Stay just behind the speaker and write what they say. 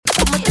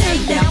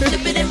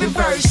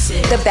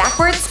person. The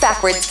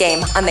Backwards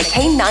game on the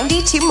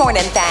K92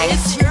 Morning Thing.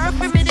 It's your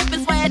primitive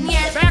is when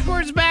yes.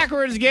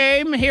 Backwards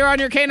game here on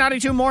your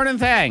K92 Morning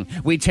Thing.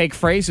 We take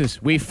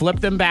phrases, we flip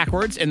them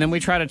backwards, and then we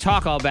try to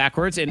talk all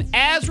backwards. And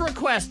as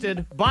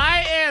requested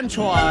by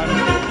Antoine,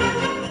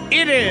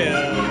 it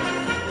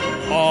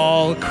is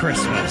all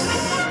Christmas.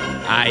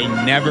 I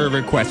never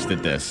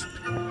requested this.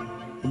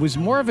 It was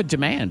more of a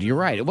demand. You're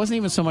right. It wasn't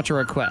even so much a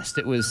request.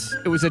 It was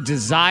a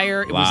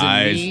desire. It was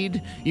a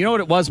need. You know what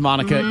it was,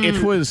 Monica?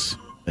 It was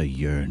a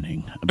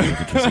yearning. I believe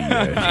it was a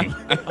yearning.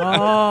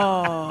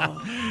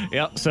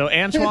 Yep. So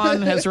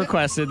Antoine has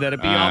requested that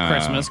it be all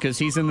Christmas because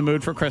he's in the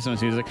mood for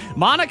Christmas music.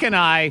 Monica and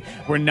I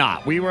were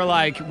not. We were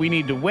like, we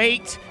need to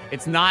wait.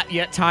 It's not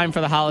yet time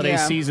for the holiday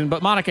season.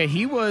 But Monica,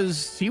 he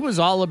was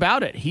all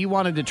about it. He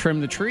wanted to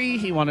trim the tree.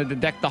 He wanted to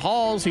deck the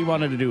halls. He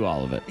wanted to do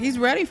all of it. He's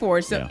ready for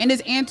it. So, and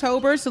it's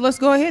Antober, so let's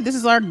go ahead. This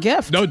is our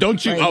gift. No,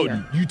 don't you?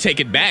 Right you take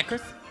it back.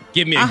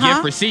 Give me a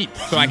gift receipt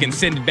so I can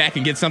send it back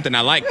and get something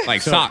I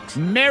like socks.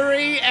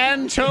 Merry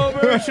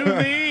Antober to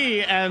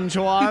thee,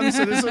 Antoine.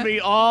 So this will be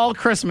all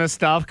Christmas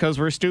stuff because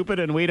we're stupid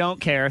and we don't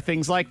care.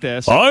 Things like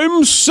this.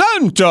 I'm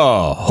Santa.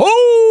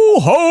 Ho,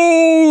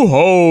 ho,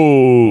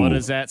 ho. What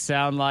does that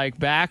sound like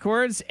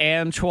backwards?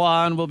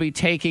 Antoine will be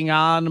taking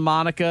on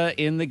Monica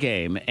in the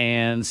game.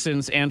 And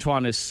since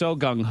Antoine is so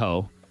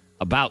gung-ho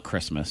about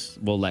Christmas,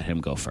 we'll let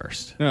him go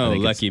first. Oh,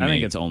 lucky me. I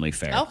think it's only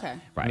fair. Okay.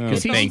 Right.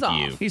 Because thank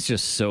you. He's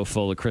just so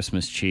full of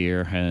Christmas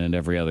cheer and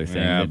every other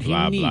thing Yeah, that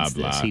blah, he needs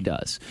blah, this. blah. He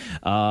does.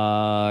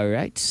 All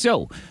right.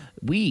 So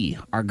we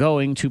are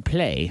going to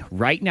play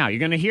right now. You're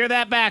going to hear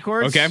that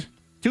backwards. Okay.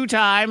 2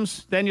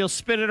 times. Then you'll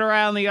spin it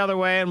around the other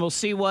way, and we'll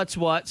see what's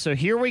what. So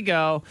here we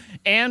go.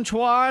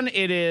 Antoine,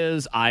 it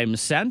is I'm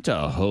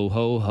Santa. Ho,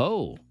 ho,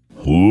 ho.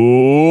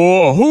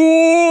 Ho,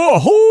 ho,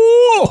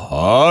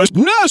 ho.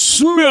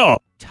 Nasmia.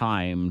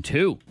 Time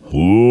 2.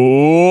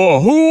 Ho,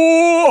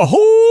 ho,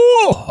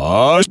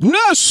 ho.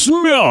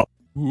 Nasmia.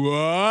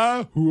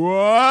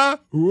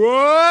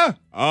 What?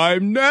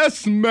 I'm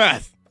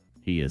Nesmith.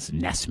 He is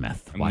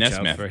Nesmith. I'm Watch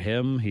out Nesmith. for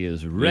him. He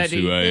is That's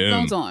ready. who I am.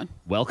 Headphones on.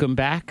 Welcome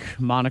back,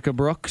 Monica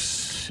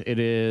Brooks. It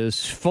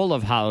is full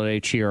of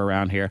holiday cheer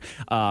around here.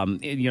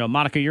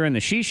 Monica, you're in the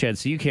she shed,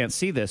 so you can't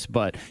see this,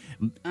 but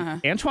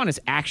Antoine is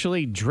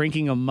actually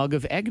drinking a mug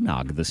of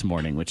eggnog this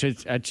morning, which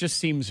it just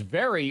seems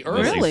very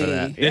early Really? for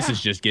that. This is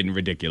just getting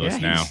ridiculous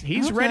Yeah, now.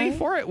 He's Okay. ready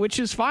for it, which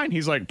is fine.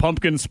 He's like,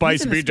 pumpkin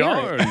spice in the be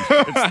spirit. darned.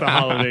 It's the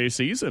holiday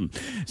season.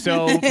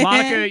 So,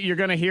 Monica, you're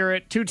going to hear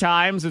it 2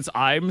 times. It's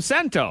I'm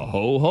Santa.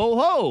 Ho, ho,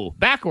 ho.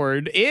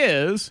 Backward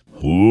is...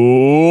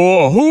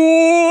 Ho,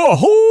 ho,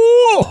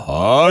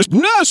 ho.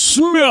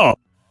 Nasmia.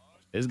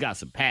 It's got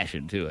some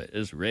passion to it.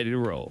 It's ready to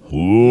roll.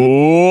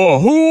 Ho,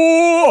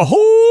 ho,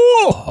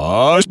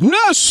 ho.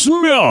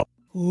 Nasmia.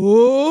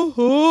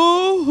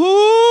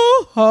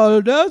 How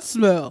did that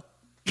smell?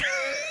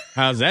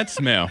 How's that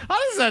smell?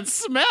 How does that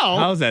smell?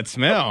 How's that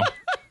smell?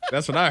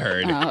 That's what I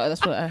heard.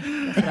 That's what I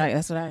Ugh, how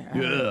does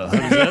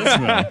that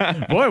smell?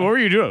 Boy, what were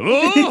you doing?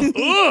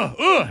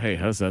 Hey,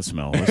 how's that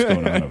smell? What's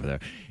going on over there?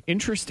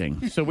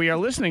 Interesting. So we are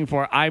listening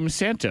for I'm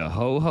Santa.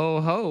 Ho,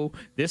 ho, ho.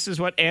 This is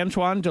what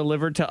Antoine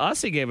delivered to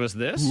us. He gave us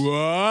this.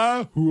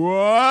 What?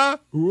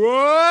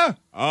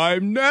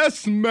 I'm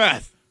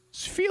Nesmith.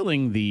 He's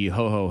feeling the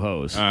ho, ho,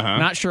 ho's.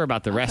 Not sure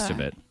about the rest of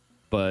it,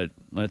 but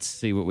let's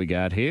see what we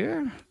got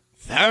here.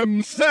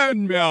 Them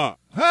send me. Ho,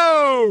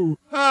 ho,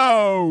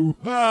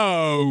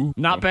 ho.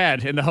 Not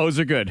bad, and the hoes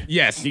are good.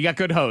 Yes. You got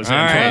good hoes, All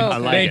Antoine. right. I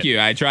like Thank it. you.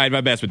 I tried my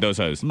best with those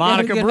hoes.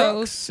 Monica Good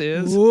Brooks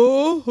is...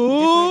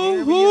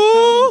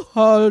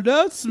 How did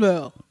that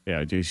smell?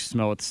 Yeah, do you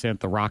smell what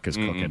Santa Rock is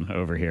cooking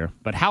over here?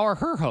 But how are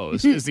her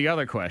hoes is the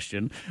other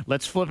question.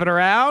 Let's flip it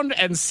around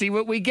and see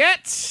what we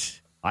get.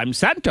 I'm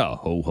Santa.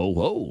 Ho, ho,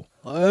 ho.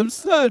 I'm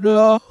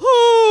Santa.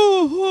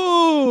 Ho,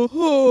 ho,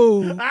 ho.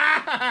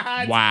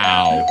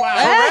 Wow.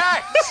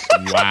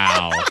 Correct.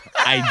 Wow.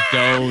 I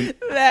don't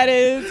That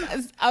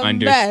is a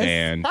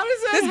understand. How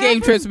does that This happen?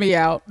 game trips me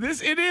out.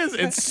 It is.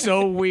 It's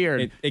so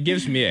weird. It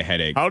gives me a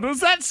headache. How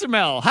does that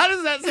smell? How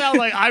does that sound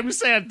like I'm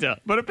Santa?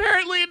 But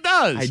apparently it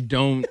does. I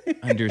don't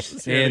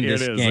understand Here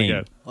this it is game.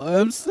 again.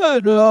 I'm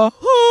Santa.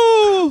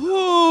 Ho,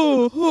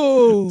 ho,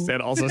 ho.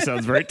 Santa also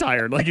sounds very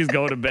tired, like he's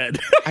going to bed.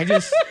 I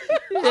just,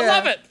 I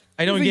love it.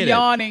 I don't He's get it.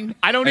 yawning.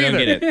 I don't I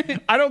don't either. get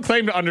it. I don't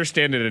claim to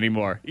understand it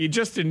anymore. You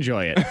just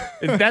enjoy it.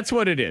 That's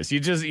what it is. You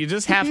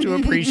just have to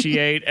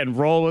appreciate and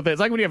roll with it. It's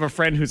like when you have a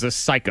friend who's a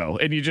psycho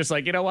and you just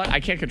like, you know what?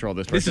 I can't control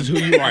this person. This is who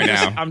you are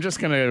now. I'm just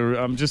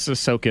to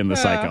soak in the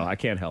psycho. I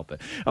can't help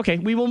it. Okay,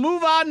 we will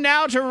move on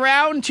now to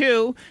round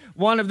 2.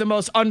 One of the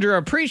most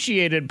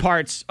underappreciated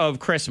parts of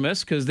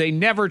Christmas because they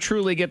never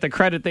truly get the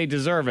credit they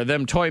deserve are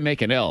them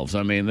toy-making elves.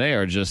 I mean, they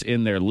are just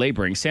in there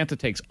laboring. Santa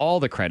takes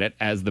all the credit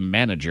as the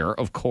manager,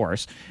 of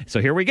course.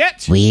 So here we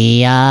get.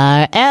 We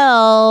are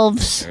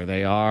elves. There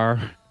they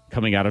are,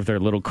 coming out of their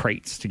little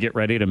crates to get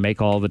ready to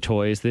make all the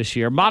toys this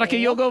year. Monica,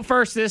 you'll go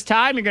first this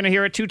time. You're going to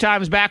hear it 2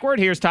 times backward.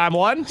 Here's time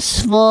 1.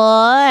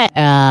 What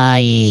are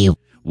you?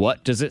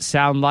 What does it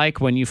sound like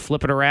when you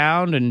flip it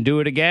around and do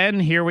it again?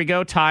 Here we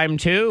go. Time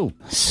 2.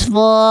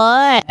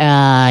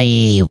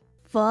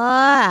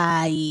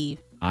 Five.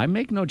 I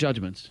make no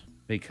judgments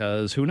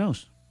because who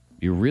knows?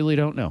 You really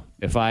don't know.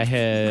 If I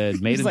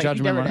had made a like, you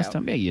judgment never last know.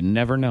 time, yeah, you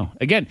never know.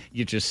 Again,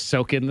 you just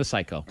soak in the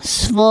psycho.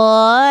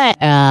 Five.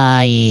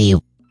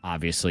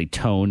 Obviously,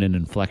 tone and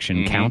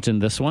inflection count in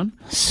this one.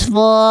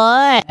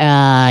 Five.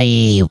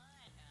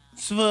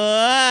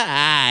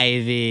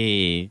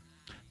 Ivy.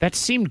 That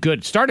seemed good.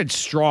 It started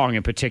strong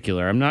in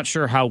particular. I'm not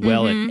sure how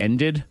well it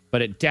ended,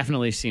 but it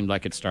definitely seemed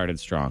like it started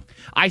strong.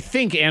 I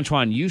think,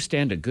 Antoine, you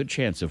stand a good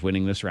chance of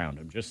winning this round.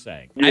 I'm just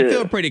saying. I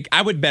feel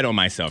I would bet on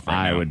myself right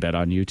now. I would bet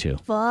on you too.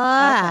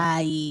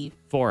 5.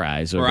 4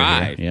 eyes over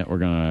Right. here. Yeah, we're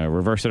going to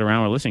reverse it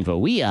around. We're listening for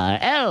We Are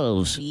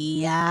Elves.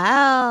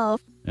 Yeah.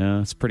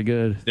 Yeah, it's pretty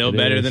good. Still It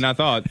better is. than I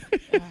thought.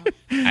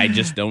 I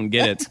just don't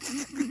get it.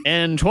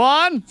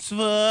 Antoine?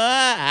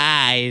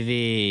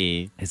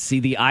 Ivy. See,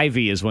 the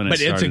ivy is when it But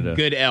it's a started. to-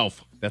 good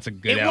elf. That's a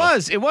good It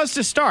elf. was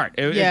to start.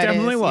 It Yeah, it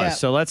definitely is, was. yeah.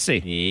 So let's see.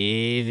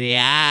 The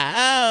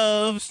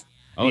elves.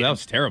 Oh, that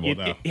was terrible,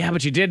 though. Yeah,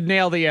 but you did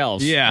nail the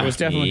elves. Yeah. It was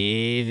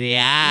definitely. The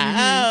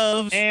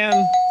elves. And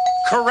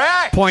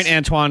correct. Point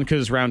Antoine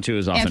because round 2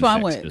 is often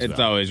Antoine fixed wins. as It's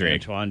well. always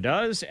rigged. Antoine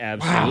does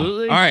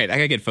absolutely. All right, I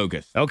gotta get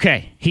focused.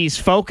 Okay, he's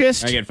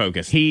focused. I get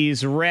focused.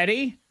 He's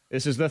ready.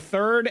 This is the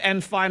third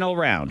and final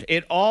round.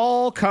 It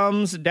all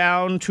comes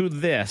down to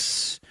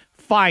this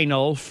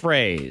final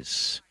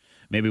phrase.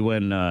 Maybe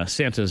when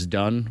Santa's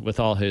done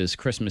with all his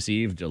Christmas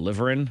Eve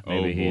delivering,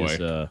 maybe Oh, boy. he's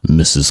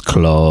Mrs.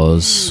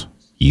 Claus,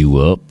 you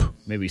up?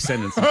 maybe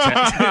sending some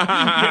text.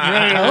 Getting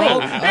ready to roll.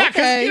 Yeah, 'cause,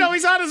 Okay.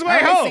 he's on his way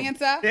All right, home.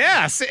 Santa.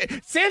 Yeah,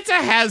 Santa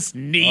has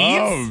needs.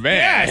 Oh, man.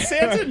 Yeah,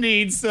 Santa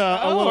needs a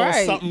All little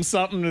right.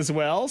 something as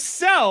well.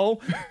 So,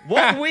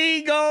 what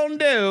we gonna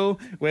do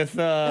with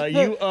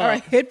you All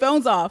right,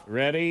 headphones off.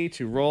 ready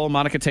to roll?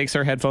 Monica takes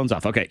her headphones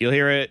off. Okay, you'll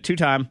hear it 2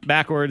 times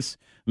backwards.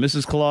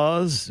 Mrs.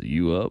 Claus,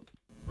 you up?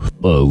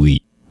 Oh, oui.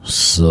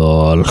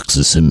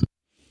 Sarxism.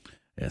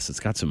 Yes, it's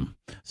got some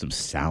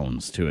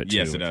sounds to it, too.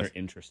 Yes, it which does. are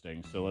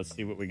interesting. So let's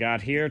see what we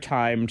got here.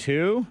 Time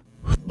 2.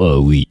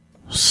 Oh, oui.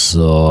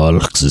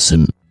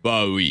 Sarxism.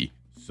 Bowie.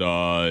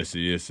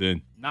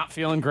 Listen. Not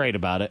feeling great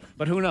about it,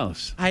 but who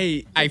knows?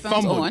 I Headphones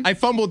fumbled. on. I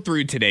fumbled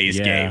through today's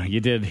Yeah, game. you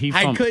did.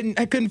 I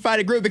couldn't find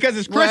a group because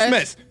it's What?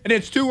 Christmas and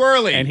it's too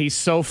early. And he's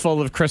so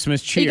full of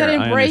Christmas cheer. You got to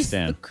I embrace the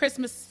understand.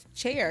 Christmas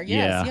chair. Yes,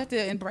 Yeah. you have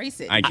to embrace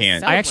it. I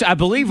can't. I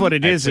believe what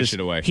it I is push it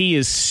away. he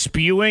is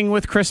spewing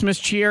with Christmas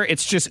cheer.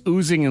 It's just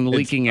oozing and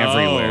leaking oh,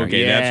 everywhere.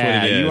 okay, that's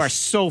what it You is. are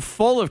so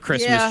full of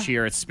Christmas Yeah.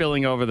 cheer, it's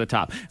spilling over the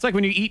top. It's like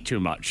when you eat too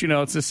much.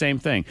 It's the same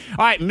thing.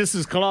 All right,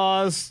 Mrs.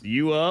 Claus,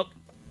 you up?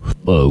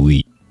 Oh,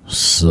 oui.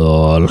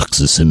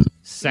 Sarxism.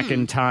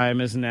 Second time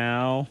is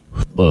now.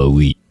 Oh,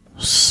 oui.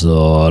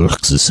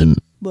 Sarxism.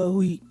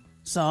 Bowie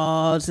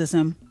saw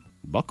system.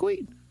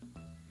 Buckwheat?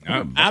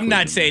 I'm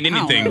not saying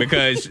anything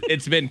because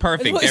it's been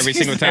perfect every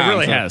single time. It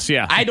really so has,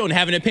 yeah. I don't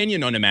have an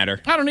opinion on the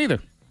matter. I don't either.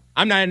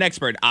 I'm not an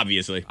expert,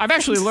 obviously. I've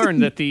actually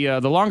learned that the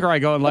longer I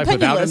go in life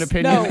without an Opinionless.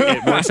 opinion, No.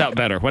 it works out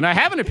better. When I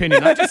have an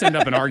opinion, I just end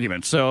up in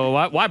arguments. So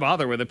why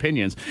bother with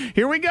opinions?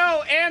 Here we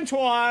go.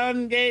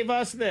 Antoine gave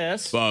us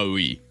this.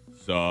 Bowie.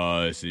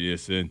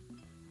 Listen.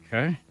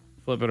 Okay.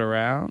 Flip it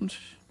around.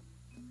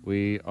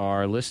 We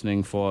are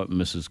listening for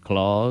Mrs.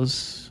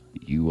 Claus.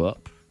 You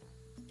up?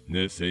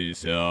 This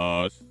is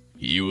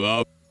you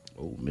up.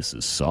 Oh,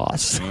 Mrs.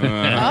 Sauce. Oh,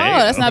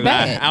 that's not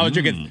bad. I was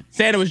drinking.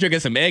 Santa was drinking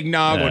some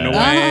eggnog on the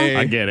way.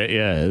 I get it.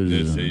 Yeah.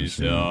 This is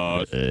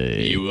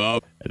you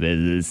up.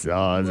 Mrs.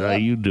 Sauce. How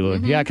you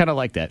doing? Yeah, I kind of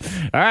like that.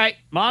 All right,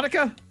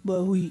 Monica.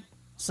 Bowie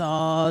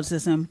saw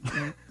system.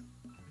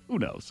 Who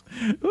knows?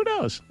 Who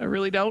knows? I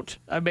really don't.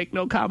 I make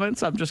no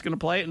comments. I'm just going to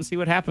play it and see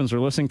what happens. We're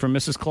listening for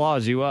Mrs.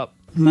 Claus. You up?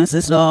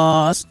 Mrs.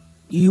 Sauce,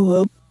 you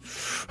up?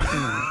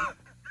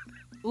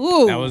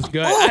 Ooh, That was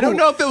good. I don't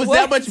know if it was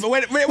that much, but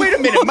wait a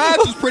minute. Mine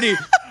was pretty.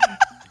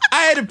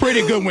 I had a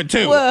pretty good one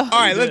too. Well, All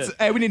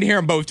right, we need to hear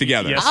them both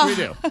together. Yes, we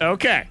do.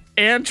 Okay.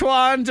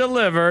 Antoine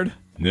delivered.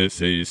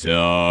 This is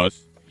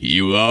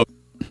you up.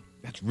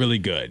 That's really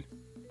good.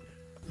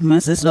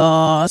 Mrs.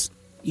 Sauce,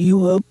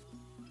 you up?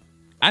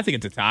 I think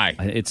it's a tie.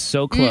 It's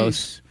so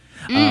close.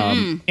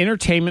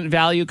 Entertainment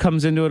value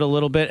comes into it a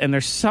little bit, and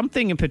there's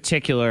something in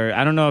particular.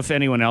 I don't know if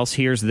anyone else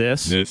hears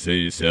this. This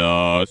is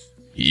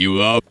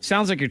you up.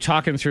 Sounds like you're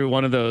talking through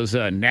one of those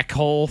neck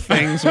hole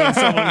things when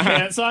someone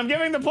can't. So I'm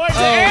giving the point to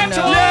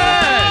Antoine.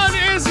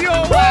 Yes. Is your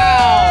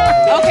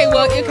wow.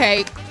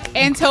 Okay.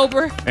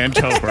 Antober.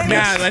 Antober.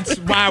 Nah, that's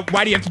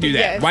why do you have to do that?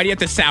 Yes. Why do you have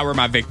to sour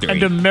my victory?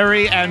 And a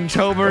merry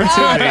Antober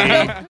to me.